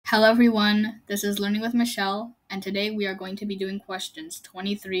Hello everyone, this is Learning with Michelle, and today we are going to be doing questions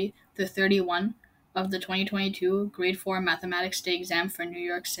 23 to 31 of the 2022 Grade 4 Mathematics State Exam for New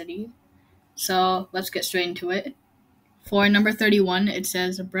York City. So let's get straight into it. For number 31, it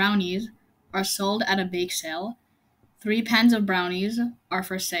says brownies are sold at a bake sale. 3 pans of brownies are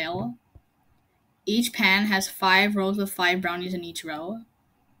for sale. Each pan has 5 rows with 5 brownies in each row.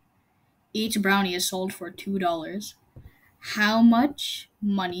 Each brownie is sold for $2. How much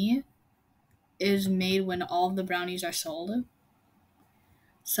money is made when all of the brownies are sold?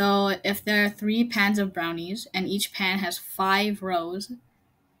 So if there are 3 pans of brownies and each pan has 5 rows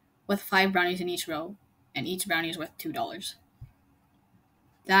with 5 brownies in each row and each brownie is worth $2,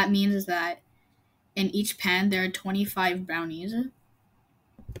 that means that in each pan there are 25 brownies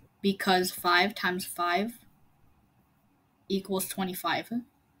because 5 times 5 equals 25.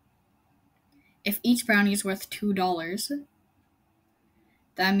 If each brownie is worth $2,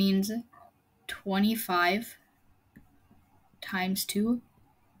 that means 25 times 2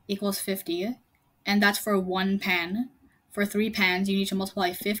 equals 50, and that's for 1 pan. For 3 pans, you need to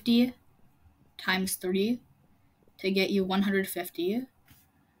multiply 50 times 3 to get you 150.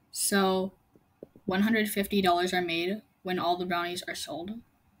 So $150 are made when all the brownies are sold.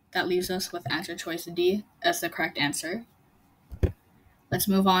 That leaves us with answer choice D as the correct answer. Let's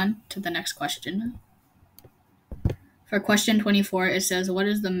move on to the next question. For question 24, it says, what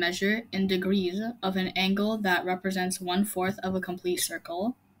is the measure in degrees of an angle that represents 1/4 of a complete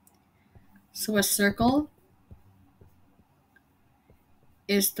circle? So a circle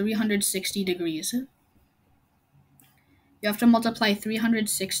is 360 degrees. You have to multiply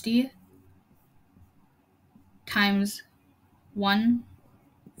 360 times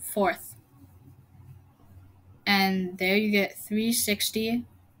 1/4. And there you get 360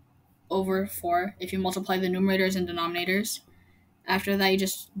 over 4 if you multiply the numerators and denominators. After that, you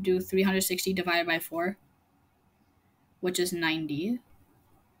just do 360 divided by 4, which is 90.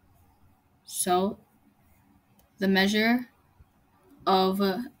 So the measure of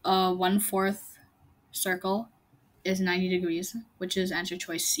a 1/4 circle is 90 degrees, which is answer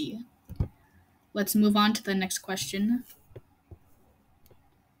choice C. Let's move on to the next question.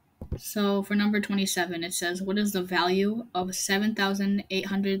 So for number 27, it says, what is the value of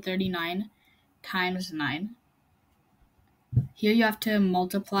 7,839 times 9? Here you have to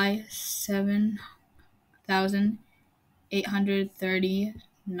multiply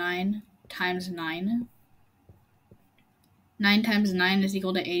 7,839 times 9. 9 times 9 is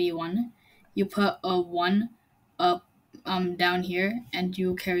equal to 81. You put a 1 up down here, and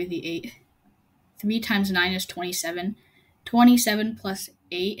you carry the 8. 3 times 9 is 27. 27 plus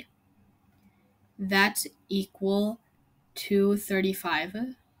 8, that's equal to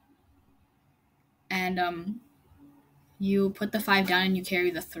 35. And you put the 5 down and you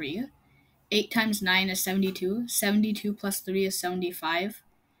carry the 3. 8 times 9 is 72. 72 plus 3 is 75.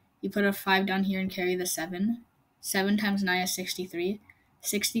 You put a 5 down here and carry the 7. 7 times 9 is 63.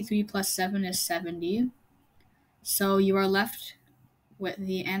 63 plus 7 is 70. So you are left with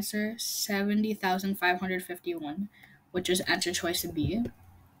the answer 70,551, which is answer choice B.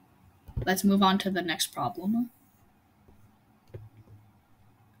 Let's move on to the next problem.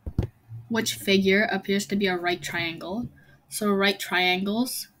 Which figure appears to be a right triangle? So right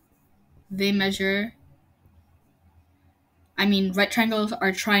triangles, right triangles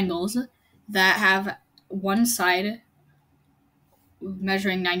are triangles that have one side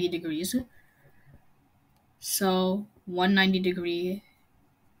measuring 90 degrees. So 190-degree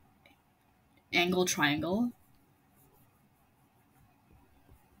angle triangle.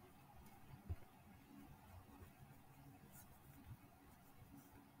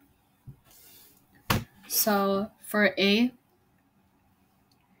 So for A,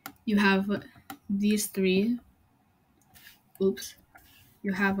 you have these 3.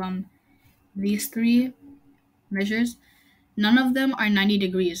 You have these 3 measures. None of them are 90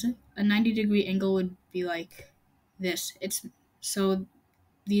 degrees. A 90-degree angle would be like this. So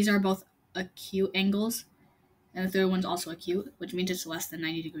these are both acute angles, and the third one's also acute, which means it's less than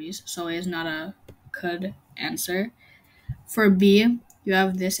 90 degrees. So it is not a good answer. For B, you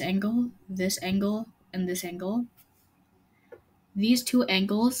have this angle, and this angle. These 2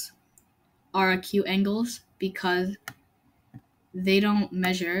 angles are acute angles because they don't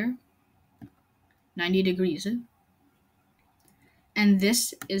measure 90 degrees. And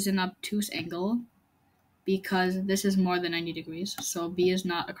this is an obtuse angle because this is more than 90 degrees, so B is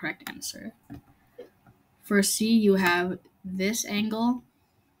not a correct answer. For C, you have this angle,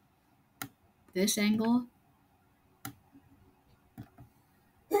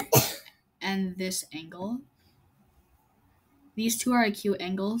 and this angle. these two are acute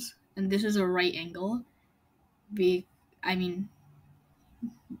angles, and this is a right angle. You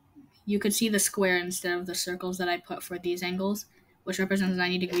could see the square instead of the circles that I put for these angles, which represents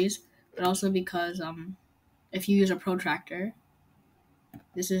 90 degrees, but also because if you use a protractor,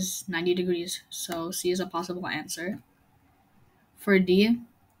 this is 90 degrees, so C is a possible answer. For D,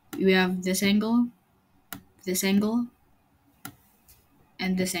 we have this angle,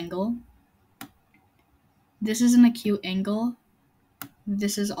 and this angle. This is an acute angle.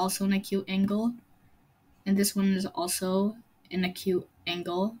 This is also an acute angle. And this one is also an acute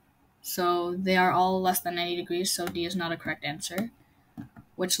angle. So they are all less than 90 degrees, so D is not a correct answer,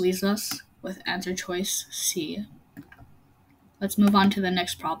 which leaves us with answer choice C. Let's move on to the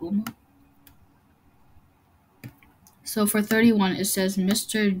next problem. So for 31, it says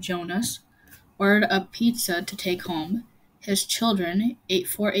Mr. Jonas ordered a pizza to take home. His children ate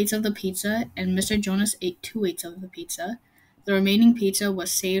 4/8 of the pizza, and Mr. Jonas ate 2/8 of the pizza. The remaining pizza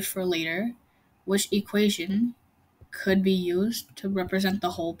was saved for later. Which equation could be used to represent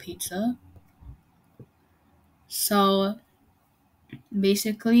the whole pizza? So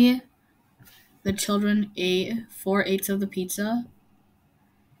basically, the children ate 4/8 of the pizza,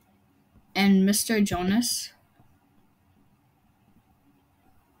 and Mr. Jonas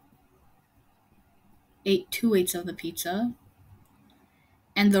ate 2/8 of the pizza,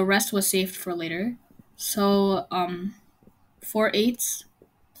 and the rest was saved for later. So 4/8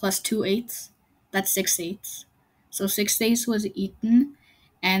 plus 2/8, that's 6/8. So 6/8 was eaten,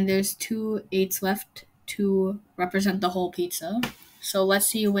 and there's 2/8 left to represent the whole pizza. So let's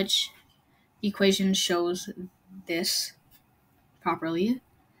see which equation shows this properly.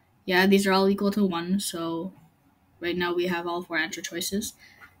 Yeah, these are all equal to 1, so right now we have all 4 answer choices.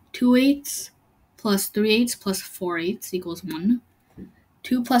 2/8 plus 3/8 plus 4/8 equals 1.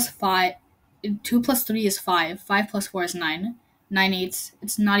 2 plus 3 is 5. 5 plus 4 is 9. 9/8,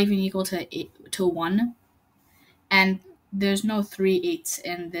 it's not even equal to 1. And there's no 3/8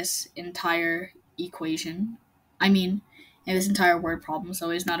 in this entire equation. In this entire word problem,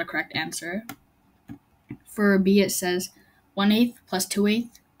 so it's not a correct answer. For B, it says 1/8 plus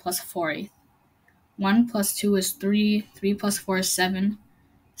 2/8 plus 4/8. 1 plus 2 is 3. 3 plus 4 is 7.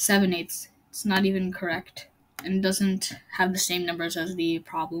 7/8. It's not even correct, and it doesn't have the same numbers as the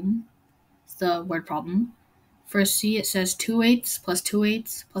problem, the word problem. For C, it says 2/8 plus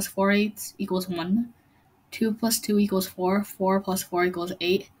 2/8 plus 4/8 equals 1. 2 plus 2 equals 4. 4 plus 4 equals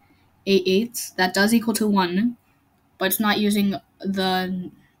 8. 8/8. That does equal to 1, but it's not using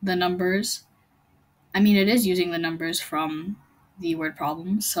the numbers. It is using the numbers from the word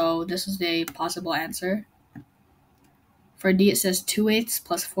problem, so this is a possible answer. For D, it says 2/8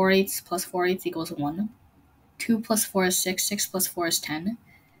 plus 4/8 plus 4/8 equals 1. 2 plus 4 is 6. 6 plus 4 is 10.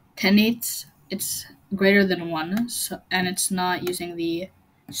 10/8, it's greater than 1, and it's not using the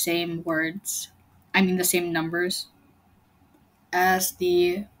same words. The same numbers as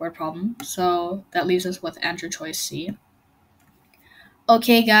the word problem. So that leaves us with answer choice C.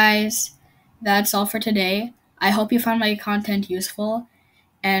 Okay, guys, that's all for today. I hope you found my content useful,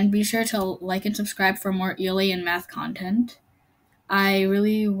 and be sure to like and subscribe for more ELA and math content. I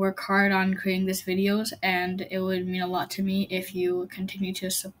really work hard on creating these videos, and it would mean a lot to me if you continue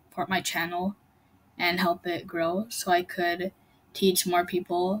to support my channel and help it grow so I could teach more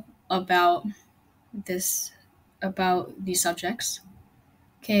people about these subjects.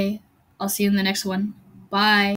 Okay, I'll see you in the next one. Bye.